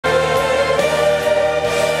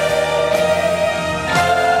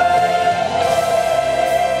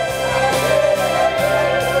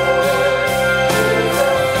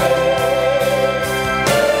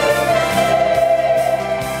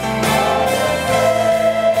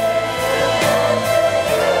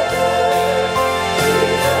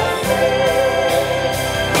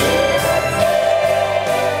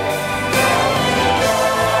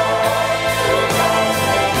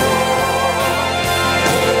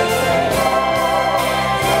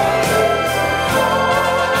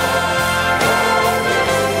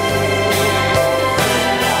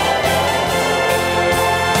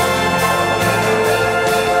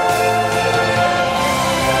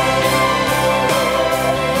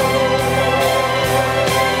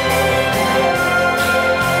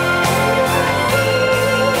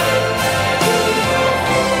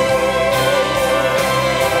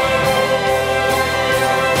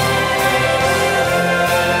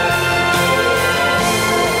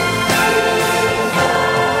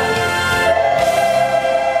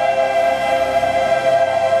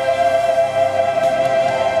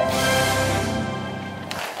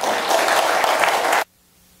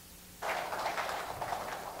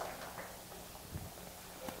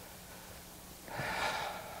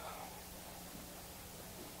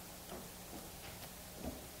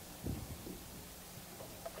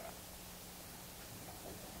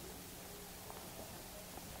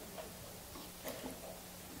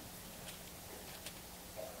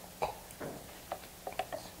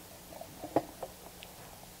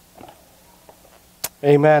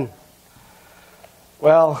Amen.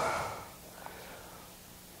 Well,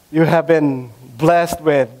 you have been blessed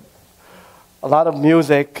with a lot of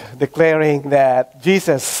music declaring that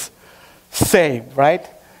Jesus saved, right?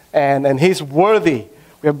 And He's worthy.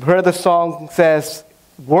 We have heard the song says,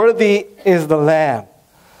 "Worthy is the Lamb."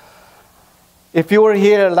 If you were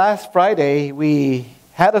here last Friday, we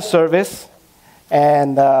had a service,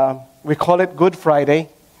 and we call it Good Friday.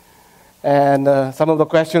 And some of the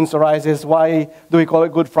questions arises, why do we call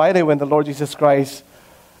it Good Friday when the Lord Jesus Christ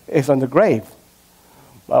is on the grave?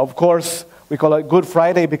 Well, of course, we call it Good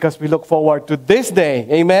Friday because we look forward to this day.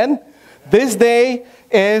 Amen? This day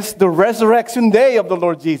is the resurrection day of the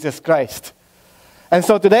Lord Jesus Christ. And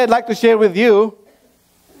so today I'd like to share with you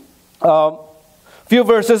a few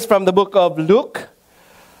verses from the book of Luke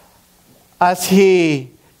as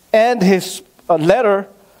he ends his letter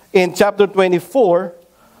in chapter 24.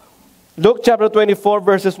 Luke chapter 24,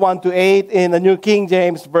 verses 1 to 8 in the New King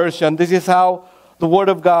James Version. This is how the Word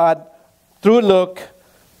of God, through Luke,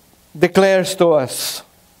 declares to us.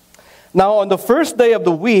 Now, on the first day of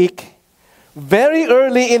the week, very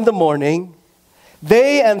early in the morning,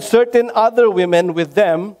 they and certain other women with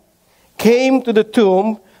them came to the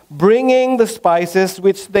tomb, bringing the spices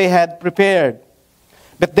which they had prepared.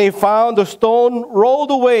 But they found the stone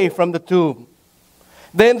rolled away from the tomb.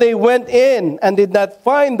 Then they went in and did not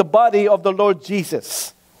find the body of the Lord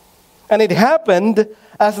Jesus. And it happened,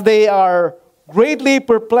 as they are greatly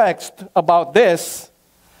perplexed about this,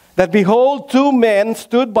 that behold, two men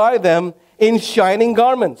stood by them in shining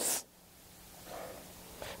garments.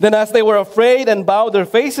 Then as they were afraid and bowed their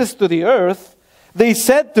faces to the earth, they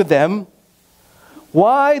said to them,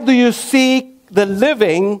 "Why do you seek the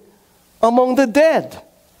living among the dead?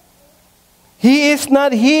 He is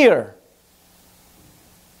not here,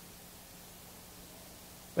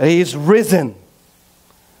 but He is risen.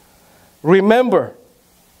 Remember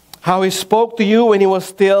how He spoke to you when He was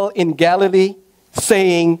still in Galilee,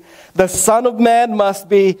 saying, the Son of Man must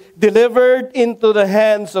be delivered into the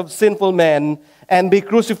hands of sinful men and be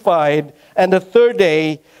crucified, and the third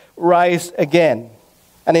day rise again."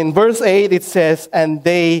 And in verse 8 it says, and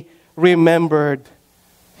they remembered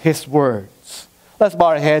His words. Let's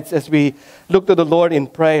bow our heads as we look to the Lord in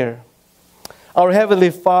prayer. Our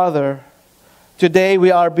Heavenly Father, today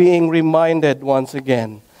we are being reminded once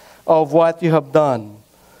again of what You have done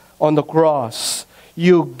on the cross.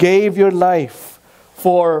 You gave Your life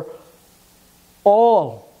for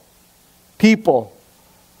all people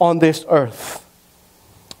on this earth.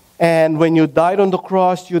 And when You died on the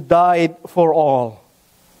cross, You died for all.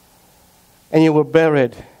 And You were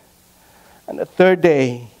buried. And the third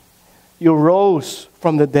day, You rose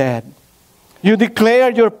from the dead. You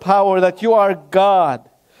declared Your power, that You are God,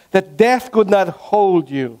 that death could not hold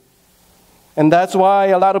You. And that's why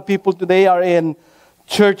a lot of people today are in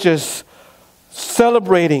churches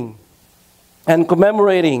celebrating and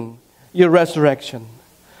commemorating Your resurrection.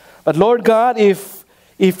 But Lord God, if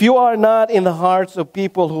You are not in the hearts of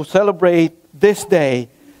people who celebrate this day,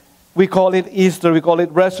 we call it Easter, we call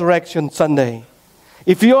it Resurrection Sunday.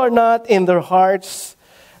 If You are not in their hearts,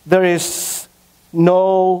 there is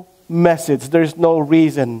no message, there is no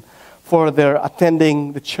reason for their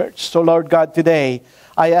attending the church. So Lord God, today,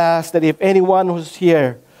 I ask that if anyone who's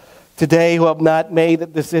here today who have not made the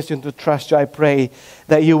decision to trust You, I pray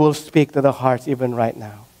that You will speak to the hearts even right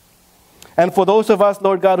now. And for those of us,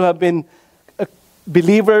 Lord God, who have been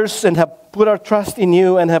believers and have put our trust in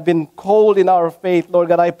You and have been cold in our faith, Lord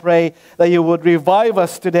God, I pray that You would revive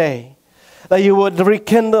us today, that You would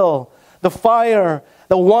rekindle the fire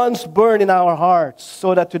that once burned in our hearts,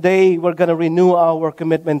 so that today we're going to renew our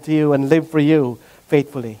commitment to You and live for You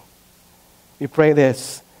faithfully. We pray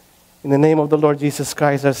this in the name of the Lord Jesus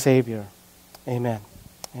Christ, our Savior. Amen.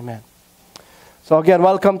 Amen. So again,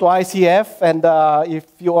 welcome to ICF. And if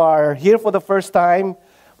you are here for the first time,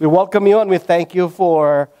 we welcome you and we thank you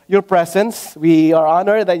for your presence. We are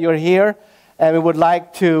honored that you're here. And we would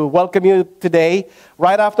like to welcome you today.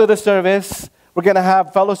 Right after the service, we're going to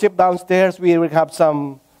have fellowship downstairs. We will have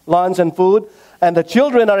some lunch and food. And the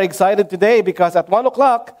children are excited today because at 1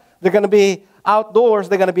 o'clock, they're going to be outdoors.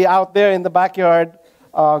 They're going to be out there in the backyard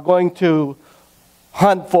going to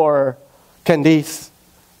hunt for candies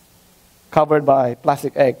covered by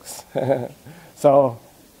plastic eggs. So,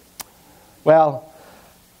 well,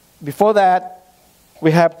 before that,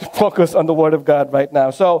 we have to focus on the Word of God right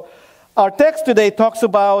now. So, our text today talks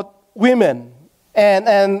about women.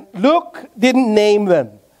 And Luke didn't name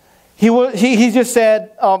them. He just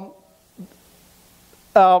said, now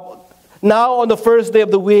on the first day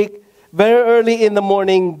of the week, very early in the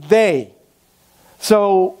morning, they.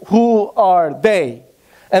 So who are they?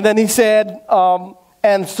 And then he said,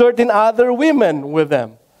 and certain other women with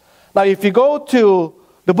them. Now, if you go to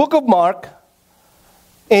the book of Mark,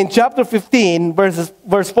 in chapter 15,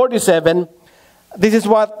 verse 47, this is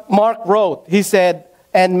what Mark wrote. He said,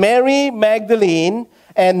 "And Mary Magdalene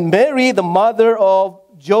and Mary, the mother of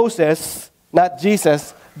Joseph," not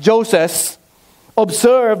Jesus, Joseph,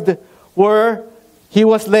 "observed where he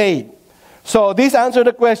was laid." So this answered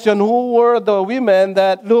the question, who were the women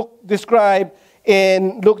that Luke described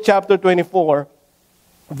in Luke chapter 24,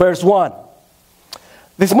 verse 1.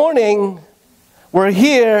 This morning, we're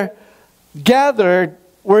here gathered,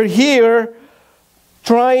 we're here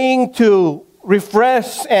trying to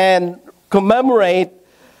refresh and commemorate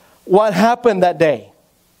what happened that day.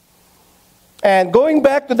 And going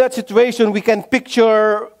back to that situation, we can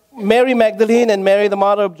picture Mary Magdalene and Mary, the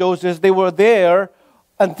mother of Joseph. They were there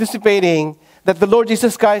anticipating that the Lord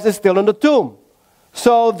Jesus Christ is still in the tomb.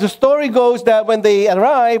 So the story goes that when they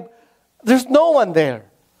arrive, there's no one there.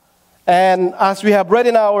 And as we have read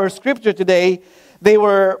in our scripture today, they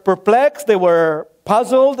were perplexed, they were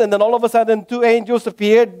puzzled, and then all of a sudden 2 angels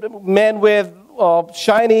appeared, men with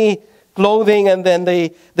shiny clothing, and then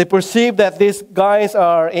they perceived that these guys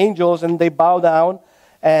are angels, and they bow down,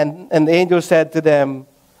 and the angel said to them,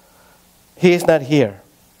 "He is not here.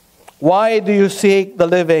 Why do you seek the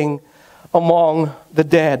living among the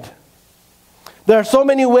dead?" There are so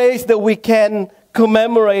many ways that we can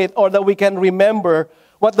commemorate or that we can remember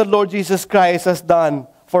what the Lord Jesus Christ has done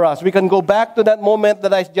for us. We can go back to that moment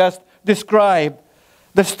that I just described.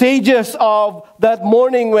 The stages of that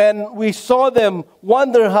morning when we saw them,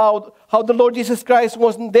 wonder how the Lord Jesus Christ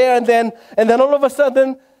wasn't there, and then all of a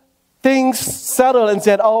sudden things settled and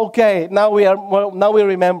said, "Oh, okay, now we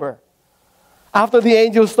remember." After the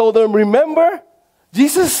angels told them, "Remember?"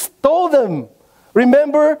 Jesus told them,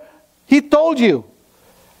 "Remember, He told you."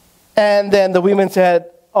 And then the women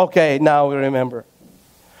said, "Okay, now we remember."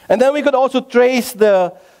 And then we could also trace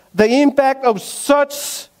the impact of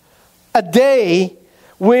such a day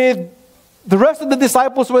with the rest of the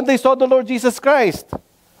disciples when they saw the Lord Jesus Christ.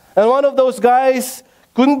 And one of those guys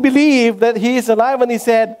couldn't believe that He is alive, and he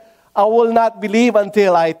said, "I will not believe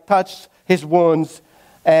until I touch His wounds."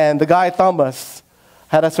 And the guy Thomas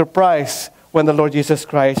had a surprise when the Lord Jesus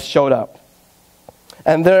Christ showed up.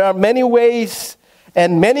 And there are many ways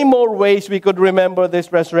and many more ways we could remember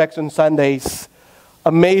this Resurrection Sunday's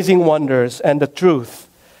amazing wonders and the truth.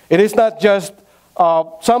 It is not just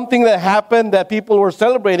something that happened that people were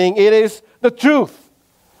celebrating. It is the truth.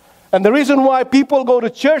 And the reason why people go to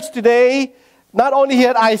church today, not only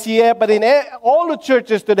here at ICF, but in all the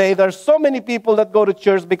churches today, there are so many people that go to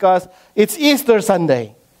church because it's Easter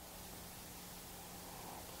Sunday.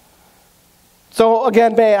 So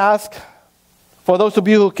again, may I ask, for those of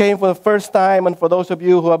you who came for the first time and for those of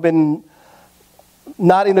you who have been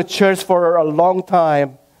not in the church for a long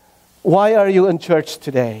time, why are you in church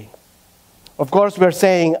today? Of course, we're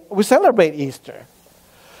saying we celebrate Easter.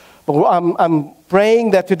 But I'm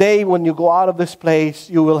praying that today when you go out of this place,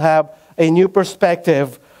 you will have a new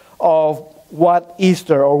perspective of what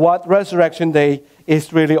Easter or what Resurrection Day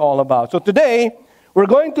is really all about. So today, we're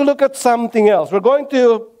going to look at something else. We're going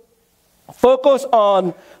to focus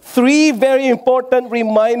on 3 very important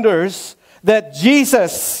reminders that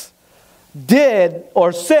Jesus did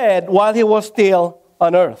or said while He was still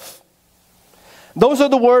on earth. Those are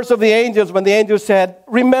the words of the angels when the angels said,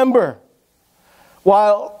 "Remember."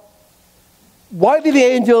 Why did the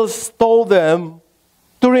angels told them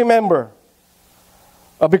to remember?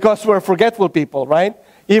 Because we're forgetful people, right?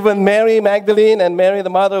 Even Mary Magdalene and Mary, the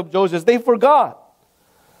mother of Joseph, they forgot.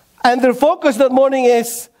 And their focus that morning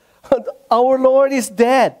is, our Lord is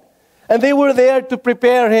dead. And they were there to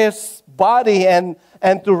prepare His body and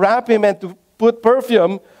to wrap Him and to put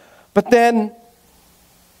perfume. But then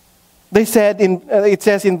they said, it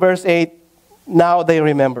says in verse 8, now they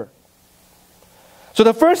remember. So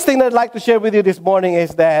the first thing I'd like to share with you this morning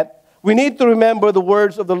is that we need to remember the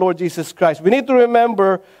words of the Lord Jesus Christ. We need to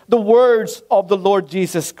remember the words of the Lord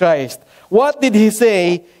Jesus Christ. What did He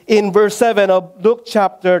say in verse 7 of Luke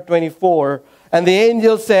chapter 24? And the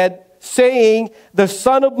angel said, saying, the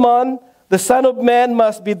Son of Man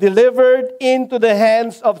must be delivered into the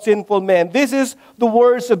hands of sinful men. This is the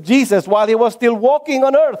words of Jesus while He was still walking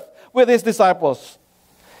on earth with His disciples.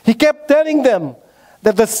 He kept telling them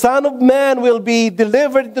that the Son of Man will be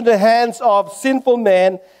delivered into the hands of sinful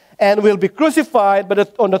men and will be crucified,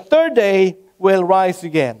 but on the third day will rise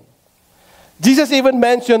again. Jesus even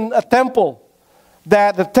mentioned a temple,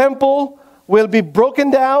 that the temple will be broken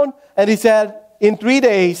down, and He said, in 3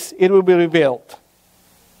 days it will be rebuilt.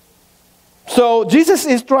 So Jesus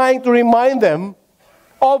is trying to remind them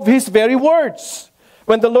of His very words.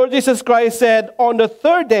 when the Lord Jesus Christ said, on the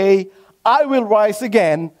third day, I will rise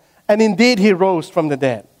again. And indeed, he rose from the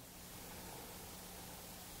dead.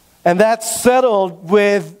 And that's settled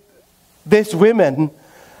with these women.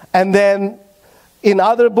 And then in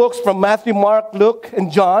other books from Matthew, Mark, Luke,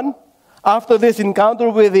 and John, after this encounter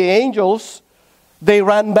with the angels, they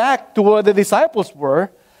ran back to where the disciples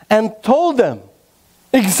were and told them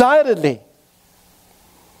excitedly.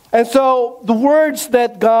 And so the words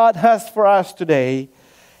that God has for us today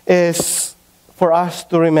is for us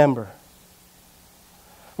to remember.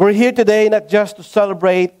 We're here today not just to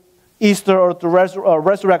celebrate Easter or to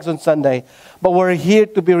Resurrection Sunday, but we're here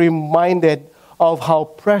to be reminded of how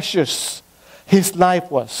precious his life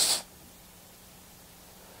was.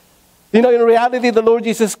 You know, in reality, the Lord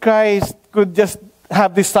Jesus Christ could just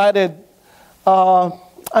have decided,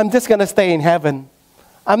 I'm just going to stay in heaven.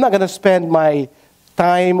 I'm not going to spend my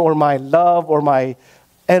time or my love or my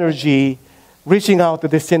energy reaching out to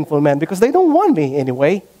this sinful man because they don't want me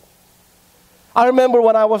anyway. I remember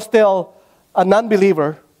when I was still a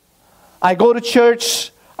non-believer, I go to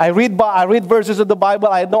church, I read verses of the Bible,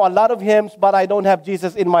 I know a lot of hymns, but I don't have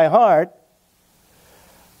Jesus in my heart.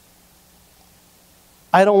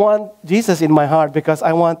 I don't want Jesus in my heart because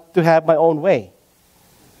I want to have my own way.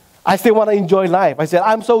 I still want to enjoy life. I said,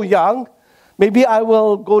 I'm so young, maybe I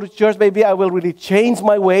will go to church, maybe I will really change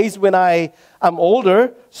my ways when I am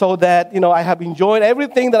older so that, I have enjoyed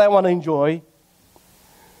everything that I want to enjoy.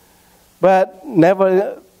 But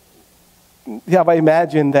never have I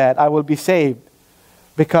imagined that I will be saved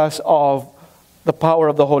because of the power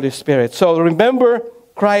of the Holy Spirit. So remember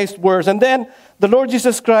Christ's words. And then the Lord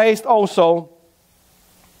Jesus Christ also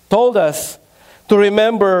told us to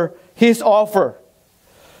remember his offer.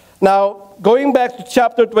 Now, going back to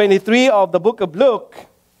chapter 23 of the book of Luke,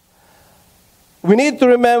 we need to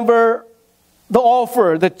remember the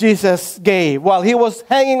offer that Jesus gave while he was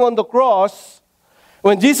hanging on the cross.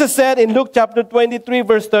 When Jesus said in Luke chapter 23,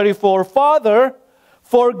 verse 34, Father,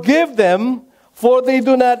 forgive them, for they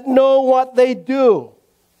do not know what they do.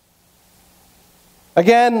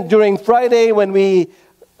 Again, during Friday, when we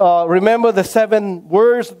remember the 7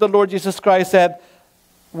 words that the Lord Jesus Christ said,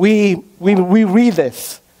 we read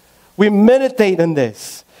this. We meditate on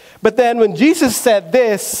this. But then when Jesus said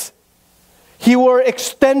this, he's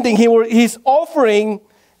offering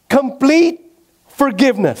complete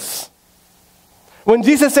forgiveness. When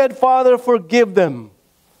Jesus said, Father, forgive them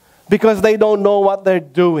because they don't know what they're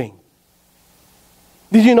doing.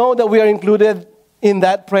 Did you know that we are included in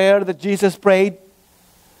that prayer that Jesus prayed?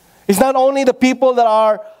 It's not only the people that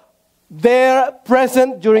are there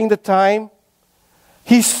present during the time.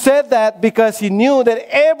 He said that because he knew that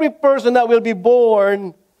every person that will be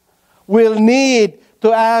born will need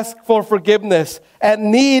to ask for forgiveness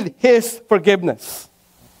and need his forgiveness.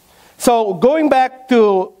 So going back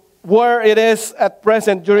to where it is at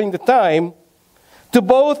present during the time, to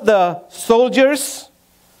both the soldiers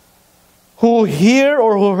who hear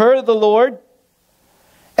or who heard the Lord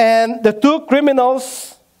and the 2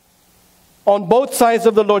 criminals on both sides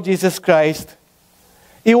of the Lord Jesus Christ,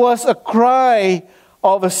 it was a cry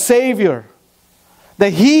of a Savior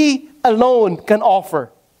that he alone can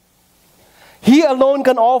offer. He alone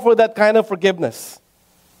can offer that kind of forgiveness.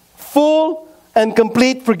 Full and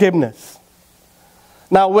complete forgiveness.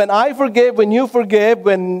 Now, when I forgive, when you forgive,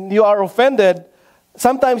 when you are offended,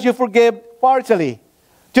 sometimes you forgive partially,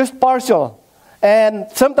 just partial. And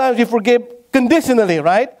sometimes you forgive conditionally,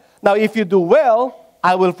 right? Now, if you do well,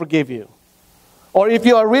 I will forgive you. Or if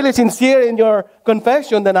you are really sincere in your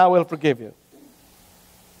confession, then I will forgive you.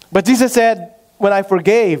 But Jesus said, when I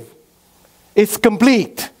forgave, it's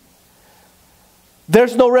complete.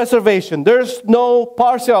 There's no reservation. There's no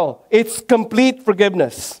partial. It's complete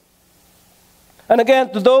forgiveness. And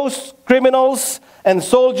again, to those criminals and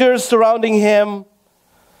soldiers surrounding him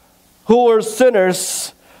who were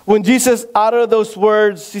sinners, when Jesus uttered those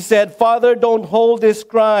words, he said, Father, don't hold this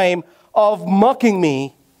crime of mocking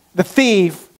me, the thief,